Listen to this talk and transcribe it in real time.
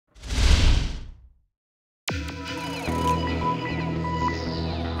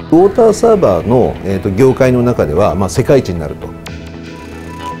ウォーターサーバーの、業界の中では、世界一になると。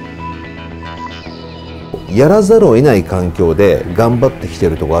やらざるを得ない環境で頑張ってきてい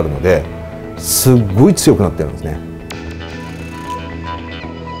るところがあるので、すっごい強くなってるんですね。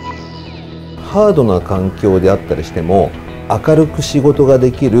ハードな環境であったりしても明るく仕事が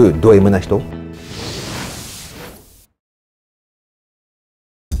できるド M な人。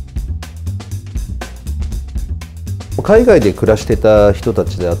海外で暮らしてた人た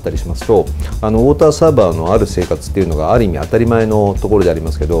ちであったりしますと、ウォーターサーバーのある生活っていうのがある意味当たり前のところでありま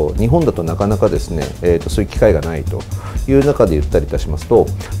すけど、日本だとなかなかですね、そういう機会がないという中で言ったりいたしますと、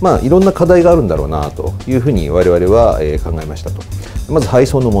いろんな課題があるんだろうなというふうに我々は考えましたと。まず配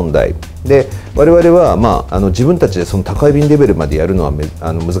送の問題で、我々は自分たちでその宅配便レベルまでやるのは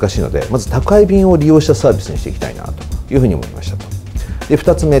難しいので、まず宅配便を利用したサービスにしていきたいなというふうに思いましたと。で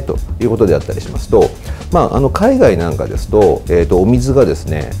2つ目ということであったりしますと、海外なんかですと、お水がです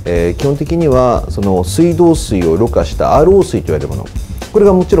ね、基本的にはその水道水をろ過した RO 水といわれるもの、これ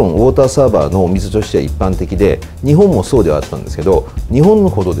がもちろんウォーターサーバーのお水としては一般的で、日本もそうではあったんですけど、日本の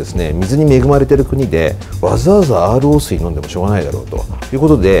ほどですね水に恵まれている国でわざわざ RO 水飲んでもしょうがないだろうというこ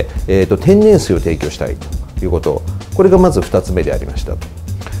とで、天然水を提供したいということ、これがまず2つ目でありましたと。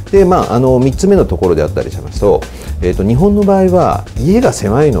で3つ目のところであったりしますと、日本の場合は家が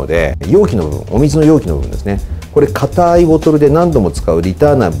狭いので、容器の部分、お水の容器の部分ですね、これ硬いボトルで何度も使うリ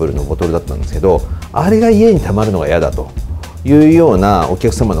ターナブルのボトルだったんですけど、あれが家に溜まるのが嫌だというようなお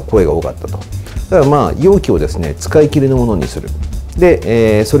客様の声が多かったと。だから容器をですね使い切りのものにする。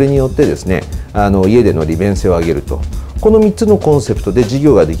で、それによってですね家での利便性を上げると。この3つのコンセプトで事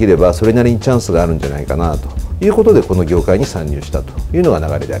業ができればそれなりにチャンスがあるんじゃないかなということで、この業界に参入したというのが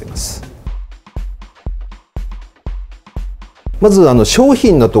流れであります。まず商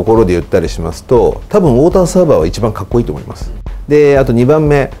品のところで言ったりしますと、多分ウォーターサーバーは一番かっこいいと思います。であと2番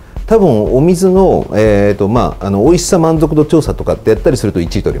目、多分お水の、美味しさ満足度調査とかってやったりすると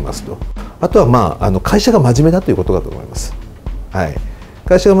1位取りますと。あとは会社が真面目だということだと思います。はい、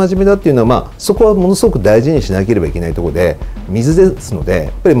会社が真面目だっていうのは、そこはものすごく大事にしなければいけないところで、水ですのでや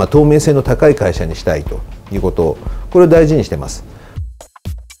っぱり透明性の高い会社にしたいということ、これを大事にしてます。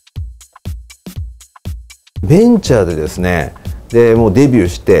ベンチャーでですね、もうデビュー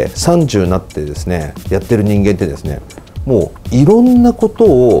して30になってですねやってる人間ってですね、もういろんなこと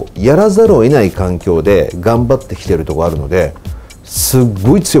をやらざるを得ない環境で頑張ってきてるところあるので、すっ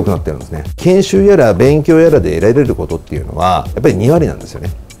ごい強くなってるんですね。研修やら勉強やらで得られることっていうのはやっぱり2割なんですよね。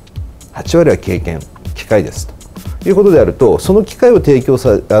8割は経験、機会ですということであると、その機会を提供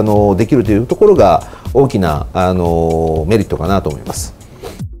できるというところが大きなメリットかなと思います。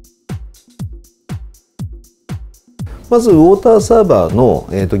まずウォーターサーバーの、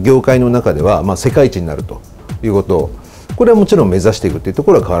業界の中では、世界一になるということ、これはもちろん目指していくというと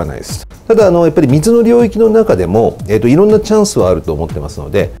ころは変わらないです。ただやっぱり水の領域の中でも、いろんなチャンスはあると思ってます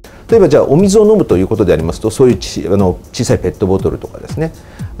ので、例えばじゃあお水を飲むということでありますと、そういう小さいペットボトルとかですね、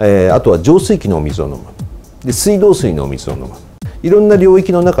あとは浄水器のお水を飲む、で水道水のお水を飲む、いろんな領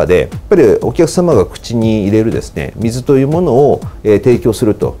域の中でやっぱりお客様が口に入れるですね水というものを、提供す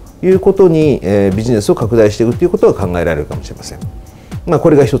るということに、ビジネスを拡大していくということは考えられるかもしれません。こ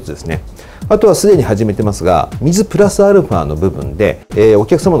れが一つですね。あとはすでに始めてますが、水プラスアルファの部分で、お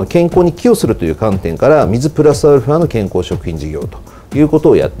客様の健康に寄与するという観点から水プラスアルファの健康食品事業ということ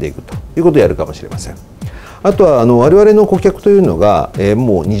をやっていくということをやるかもしれません。あとは我々の顧客というのが、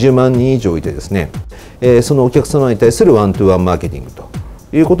もう20万人以上いてですね、そのお客様に対するワントゥーワンマーケティングと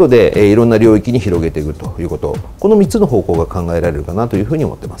いうことで、いろんな領域に広げていくということ、この3つの方向が考えられるかなというふうに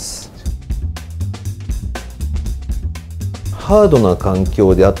思っています。ハードな環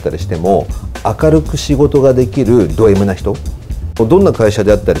境であったりしても明るく仕事ができるド M な人、どんな会社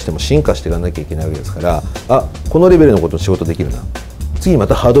であったりしても進化していかなきゃいけないわけですから、このレベルのこと仕事できるな、次にま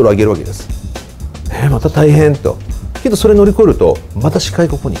たハードルを上げるわけです。また大変と。けどそれ乗り越えるとまた視界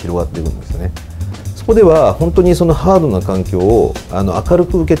がここに広がっていくんですよね。そこでは本当にそのハードな環境を明る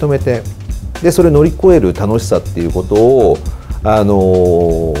く受け止めて、でそれ乗り越える楽しさっていうことを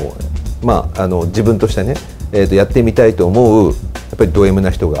自分としてね、やってみたいと思うやっぱりド M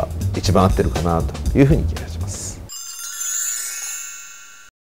な人が一番合ってるかなというふうに気がします。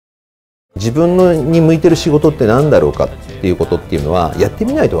自分に向いてる仕事って何だろうかっていうことっていうのはやって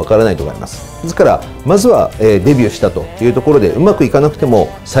みないとわからないと思います。ですからまずはデビューしたというところでうまくいかなくても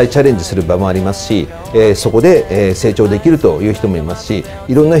再チャレンジする場もありますし、そこで成長できるという人もいますし、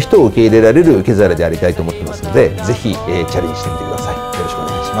いろんな人を受け入れられる受け皿でありたいと思ってますので、ぜひチャレンジしてみてください。よろしくお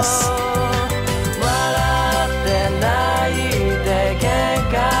願いします。